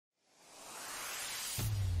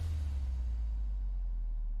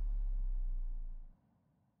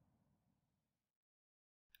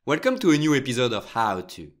Welcome to a new episode of How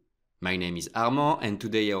To. My name is Armand and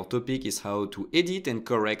today our topic is how to edit and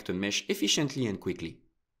correct a mesh efficiently and quickly.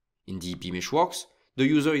 In DEP MeshWorks, the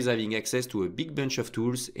user is having access to a big bunch of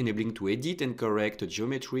tools enabling to edit and correct a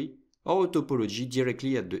geometry or a topology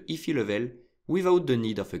directly at the IFI level without the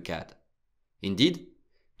need of a CAD. Indeed,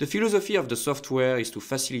 the philosophy of the software is to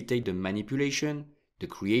facilitate the manipulation, the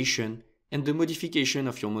creation, and the modification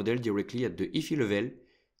of your model directly at the IFI level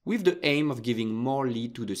with the aim of giving more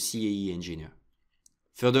lead to the CAE engineer.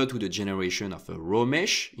 Further to the generation of a raw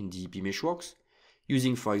mesh in DEP MeshWorks,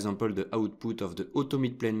 using for example the output of the auto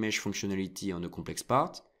midplane mesh functionality on a complex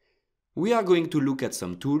part, we are going to look at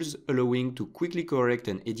some tools allowing to quickly correct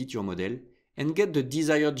and edit your model and get the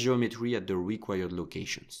desired geometry at the required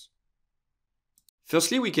locations.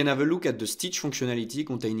 Firstly, we can have a look at the stitch functionality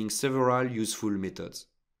containing several useful methods.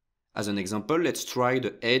 As an example, let's try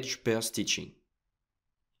the edge pair stitching.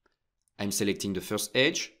 I'm selecting the first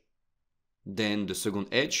edge, then the second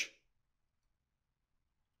edge.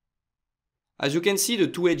 As you can see, the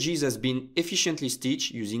two edges has been efficiently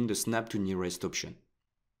stitched using the snap to nearest option.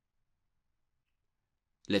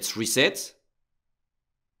 Let's reset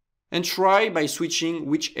and try by switching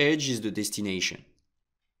which edge is the destination.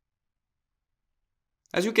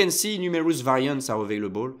 As you can see, numerous variants are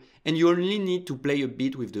available and you only need to play a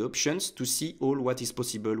bit with the options to see all what is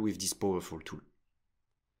possible with this powerful tool.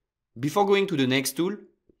 Before going to the next tool,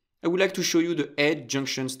 I would like to show you the edge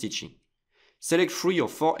junction stitching. Select 3 or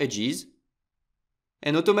 4 edges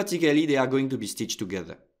and automatically they are going to be stitched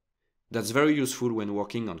together. That's very useful when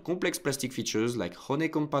working on complex plastic features like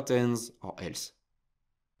honeycomb patterns or else.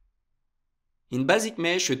 In Basic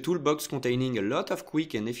Mesh, a toolbox containing a lot of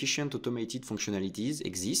quick and efficient automated functionalities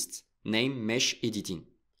exists, named Mesh Editing.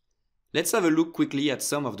 Let's have a look quickly at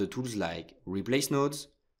some of the tools like Replace Nodes,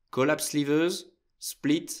 Collapse Slivers,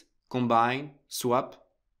 Split, Combine, Swap,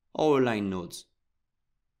 or Align Nodes.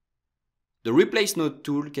 The Replace Node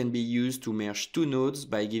tool can be used to merge two nodes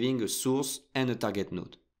by giving a source and a target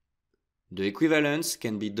node. The equivalence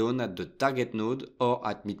can be done at the target node or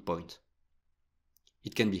at midpoint.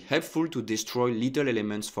 It can be helpful to destroy little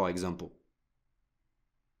elements, for example.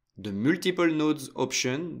 The multiple nodes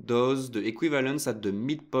option does the equivalence at the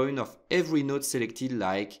midpoint of every node selected,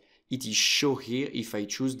 like it is shown here if I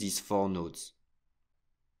choose these 4 nodes.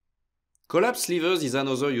 Collapse Slivers is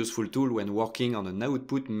another useful tool when working on an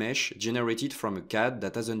output mesh generated from a CAD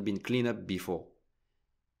that hasn't been cleaned up before.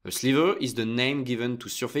 A sliver is the name given to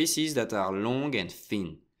surfaces that are long and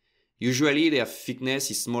thin. Usually their thickness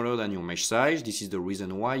is smaller than your mesh size. This is the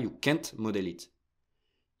reason why you can't model it.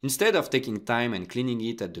 Instead of taking time and cleaning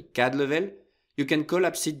it at the CAD level, you can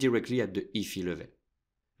collapse it directly at the IFI level.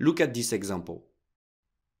 Look at this example.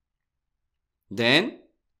 Then,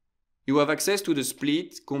 you have access to the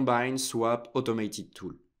Split, Combine, Swap automated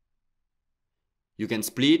tool. You can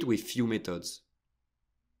split with few methods.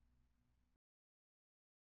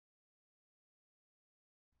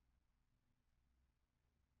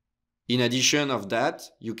 In addition of that,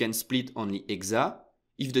 you can split only hexa.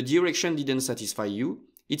 If the direction didn't satisfy you,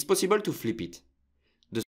 it's possible to flip it.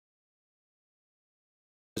 The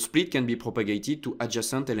split can be propagated to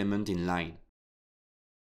adjacent element in line.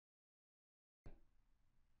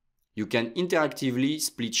 You can interactively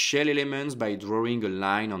split shell elements by drawing a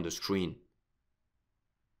line on the screen,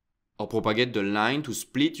 or propagate the line to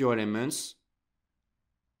split your elements,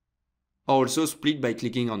 or also split by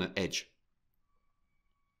clicking on an edge.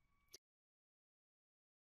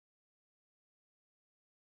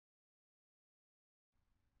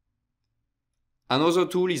 Another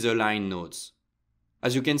tool is Align Nodes.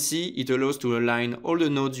 As you can see, it allows to align all the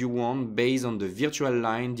nodes you want based on the virtual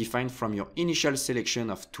line defined from your initial selection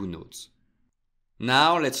of 2 nodes.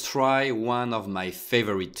 Now let's try one of my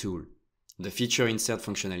favorite tools, the Feature Insert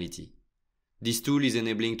functionality. This tool is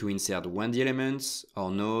enabling to insert 1D elements, or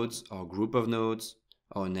nodes, or group of nodes,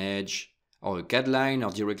 or an edge, or a CAD line, or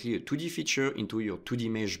directly a 2D feature into your 2D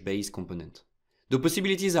mesh base component. The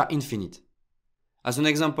possibilities are infinite. As an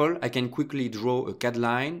example, I can quickly draw a CAD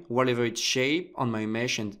line, whatever its shape, on my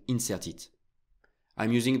mesh and insert it.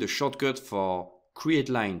 I'm using the shortcut for Create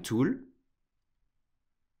Line tool.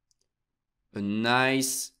 A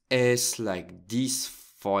nice S like this,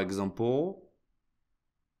 for example.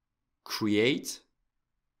 Create.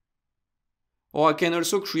 Or I can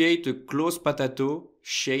also create a closed potato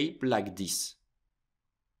shape like this.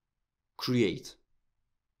 Create.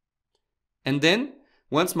 And then,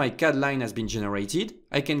 once my CAD line has been generated,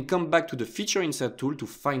 I can come back to the Feature Insert tool to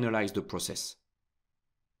finalize the process.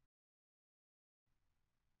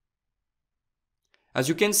 As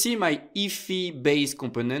you can see, my IFI base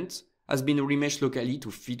component has been remeshed locally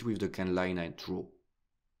to fit with the CAD line I drew.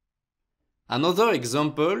 Another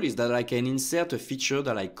example is that I can insert a feature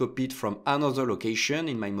that I copied from another location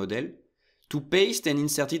in my model to paste and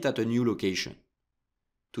insert it at a new location.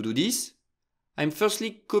 To do this, I'm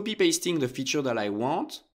firstly copy-pasting the feature that I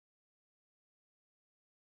want,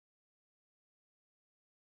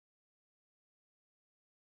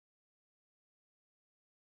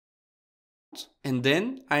 and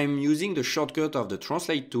then I'm using the shortcut of the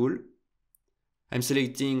translate tool. I'm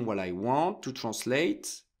selecting what I want to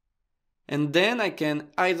translate, and then I can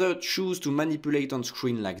either choose to manipulate on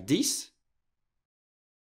screen like this,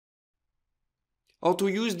 or to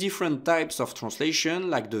use different types of translation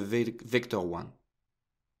like the vector one.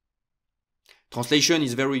 Translation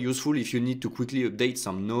is very useful if you need to quickly update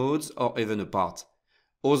some nodes or even a part.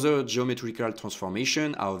 Other geometrical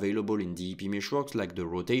transformations are available in DEP MeshWorks like the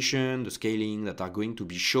rotation, the scaling that are going to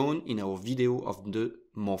be shown in our video of the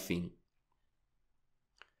morphing.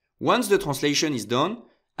 Once the translation is done,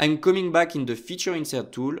 I'm coming back in the feature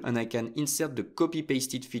insert tool and I can insert the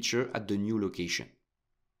copy-pasted feature at the new location.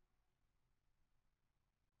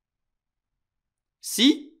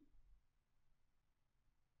 See?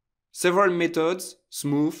 Several methods,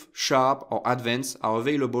 smooth, sharp, or advanced, are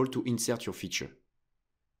available to insert your feature.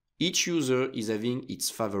 Each user is having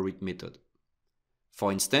its favorite method.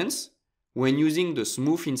 For instance, when using the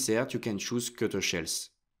smooth insert, you can choose cutter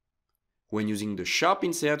shells. When using the sharp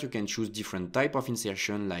insert, you can choose different types of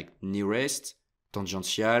insertion like nearest,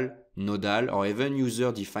 tangential, nodal, or even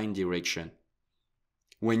user-defined direction.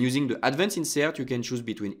 When using the advanced insert, you can choose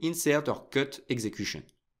between insert or cut execution.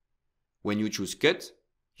 When you choose cut,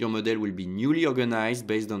 your model will be newly organized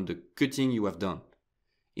based on the cutting you have done.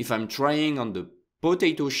 If I'm trying on the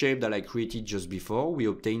potato shape that I created just before, we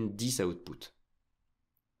obtain this output.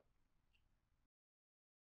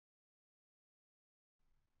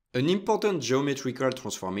 An important geometrical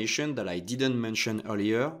transformation that I didn't mention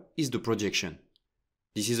earlier is the projection.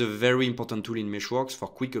 This is a very important tool in MeshWorks for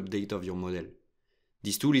quick update of your model.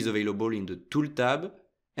 This tool is available in the Tool tab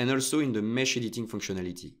and also in the Mesh editing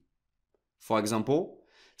functionality. For example,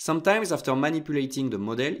 sometimes after manipulating the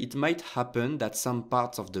model, it might happen that some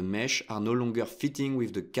parts of the mesh are no longer fitting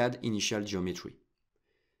with the CAD initial geometry.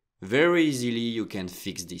 Very easily you can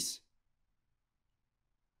fix this.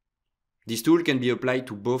 This tool can be applied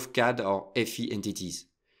to both CAD or FE entities.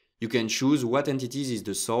 You can choose what entities is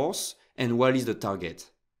the source and what is the target.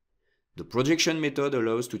 The projection method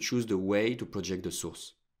allows to choose the way to project the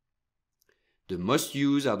source. The most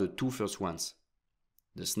used are the two first ones.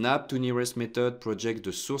 The snap to nearest method projects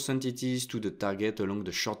the source entities to the target along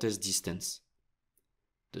the shortest distance.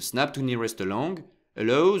 The snap to nearest along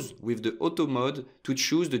allows, with the auto mode, to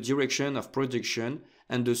choose the direction of projection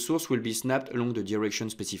and the source will be snapped along the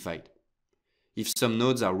direction specified. If some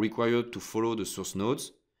nodes are required to follow the source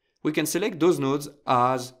nodes, we can select those nodes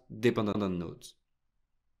as dependent nodes.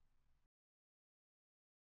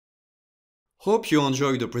 Hope you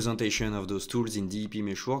enjoyed the presentation of those tools in DEP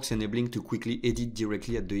MeshWorks enabling to quickly edit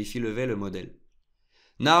directly at the FE level a model.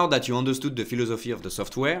 Now that you understood the philosophy of the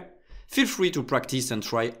software, feel free to practice and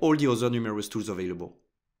try all the other numerous tools available.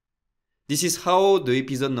 This is how the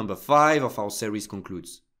episode number 5 of our series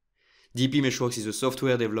concludes. DEP MeshWorks is a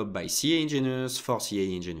software developed by CA engineers for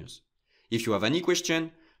CA engineers. If you have any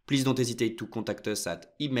question, please don't hesitate to contact us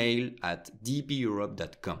at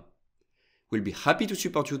email@depeurope.com. We'll be happy to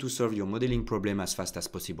support you to solve your modeling problem as fast as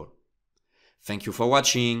possible. Thank you for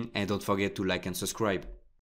watching and don't forget to like and subscribe.